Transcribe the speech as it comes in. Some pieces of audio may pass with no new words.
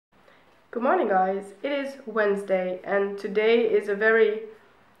Good morning, guys. It is Wednesday and today is a very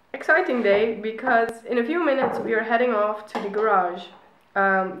exciting day because in a few minutes we are heading off to the garage.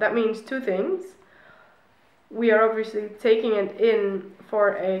 That means two things. We are obviously taking it in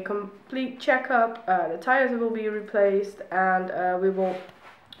for a complete checkup. The tires will be replaced and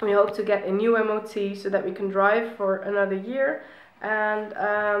we hope to get a new MOT so that we can drive for another year. And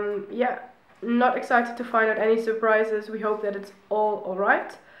not excited to find out any surprises. We hope that it's all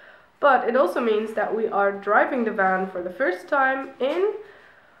alright. But it also means that we are driving the van for the first time in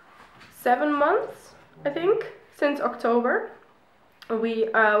 7 months, I think, since October.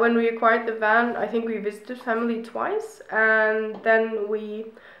 When we acquired the van, I think we visited family twice, and then we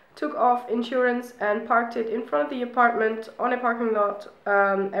took off insurance and parked it in front of the apartment on a parking lot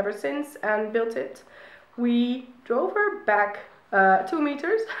ever since and built it. We drove her back 2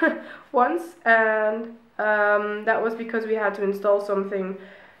 meters once, and that was because we had to install something.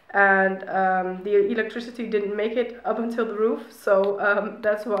 And the electricity didn't make it up until the roof, so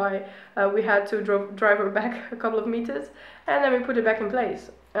that's why we had to drive her back a couple of meters, and then we put it back in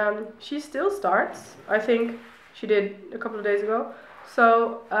place. She still starts. I think she did a couple of days ago,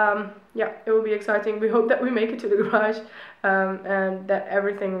 so yeah, it will be exciting. We hope that we make it to the garage and that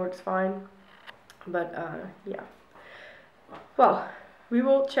everything works fine. But yeah, well, we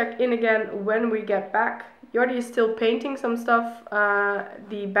will check in again when we get back. Jordi is still painting some stuff,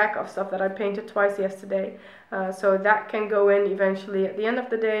 the back of stuff that I painted twice yesterday, so that can go in eventually at the end of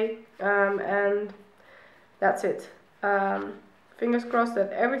the day, and that's it. Fingers crossed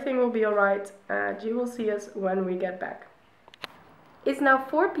that everything will be alright, and you will see us when we get back. It's now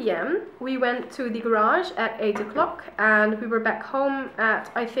 4 p.m. We went to the garage at 8 o'clock and we were back home at,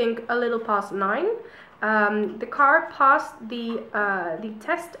 I think, a little past 9. The car passed the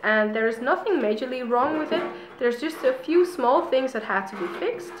test and there is nothing majorly wrong with it. There's just a few small things that had to be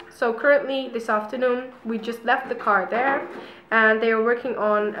fixed. So currently this afternoon we just left the car there and they are working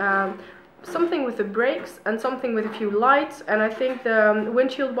on something with the brakes and something with a few lights, and I think the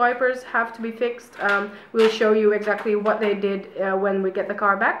windshield wipers have to be fixed. We'll show you exactly what they did when we get the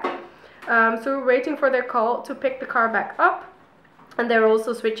car back. So we're waiting for their call to pick the car back up. And they're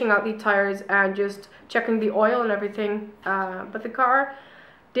also switching out the tires and just checking the oil and everything. But the car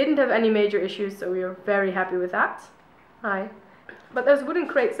didn't have any major issues, so we are very happy with that. Hi. But those wooden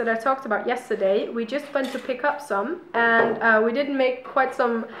crates that I talked about yesterday, we just went to pick up some. And we did make quite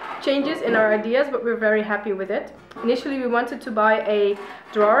some changes in our ideas, but we're very happy with it. Initially we wanted to buy a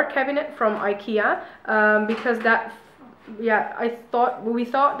drawer cabinet from IKEA because that... we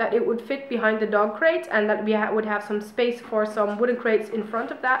thought that it would fit behind the dog crate and that we would have some space for some wooden crates in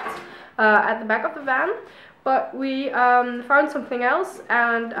front of that at the back of the van. But we found something else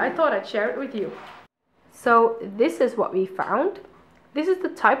and I thought I'd share it with you. So this is what we found. This is the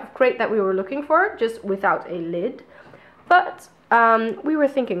type of crate that we were looking for, just without a lid. But we were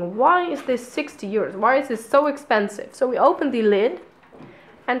thinking, why is this 60 euros? Why is this so expensive? So we opened the lid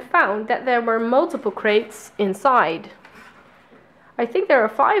and found that there were multiple crates inside. I think there are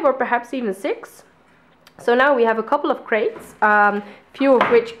 5 or perhaps even 6. So now we have a couple of crates, few of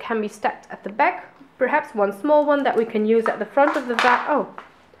which can be stacked at the back. Perhaps one small one that we can use at the front of the van. Oh,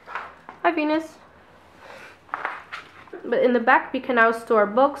 hi Venus. But in the back we can now store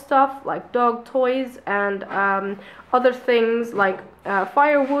bulk stuff like dog toys and other things like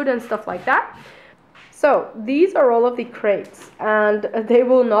firewood and stuff like that. So these are all of the crates and they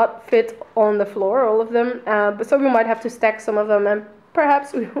will not fit on the floor, all of them, but so we might have to stack some of them and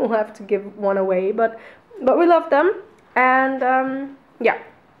perhaps we will have to give one away, but we love them and yeah,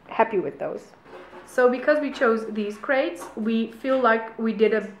 happy with those. So because we chose these crates, we feel like we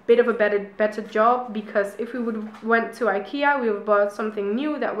did a bit of a better job, because if we went to IKEA, we would have bought something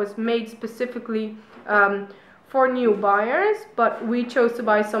new that was made specifically for new buyers, but we chose to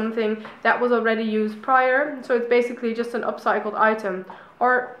buy something that was already used prior, so it's basically just an upcycled item,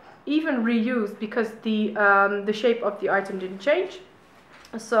 or even reused, because the shape of the item didn't change.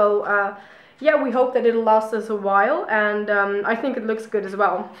 So yeah, we hope that it'll last us a while, and I think it looks good as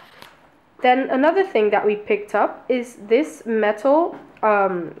well. Then another thing that we picked up is this metal,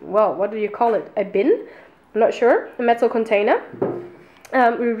 well, what do you call it? A bin? I'm not sure. A metal container.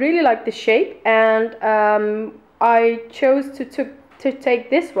 We really like the shape, and I chose to take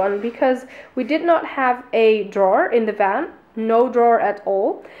this one because we did not have a drawer in the van, no drawer at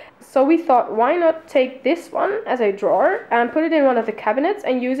all. So we thought, why not take this one as a drawer and put it in one of the cabinets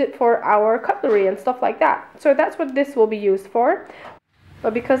and use it for our cutlery and stuff like that. So that's what this will be used for.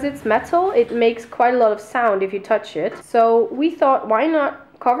 But because it's metal, it makes quite a lot of sound if you touch it. So we thought, why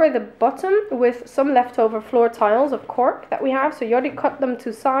not cover the bottom with some leftover floor tiles of cork that we have. So Jordi cut them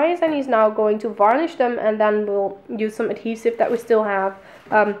to size and he's now going to varnish them, and then we'll use some adhesive that we still have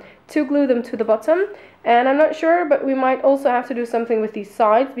to glue them to the bottom. And I'm not sure, but we might also have to do something with these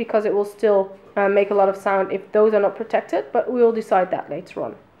sides because it will still make a lot of sound if those are not protected, but we'll decide that later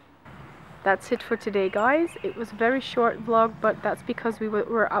on. That's it for today, guys. It was a very short vlog, but that's because we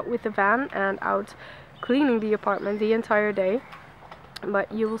were out with the van and out cleaning the apartment the entire day.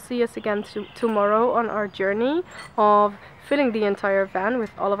 But you will see us again tomorrow on our journey of filling the entire van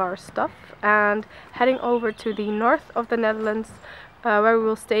with all of our stuff and heading over to the north of the Netherlands, where we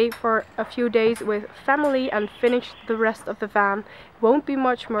will stay for a few days with family and finish the rest of the van. Won't be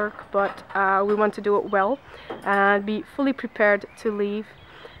much work, but we want to do it well and be fully prepared to leave.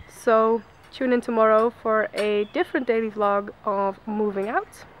 So tune in tomorrow for a different daily vlog of moving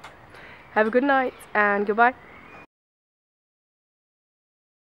out. Have a good night and goodbye.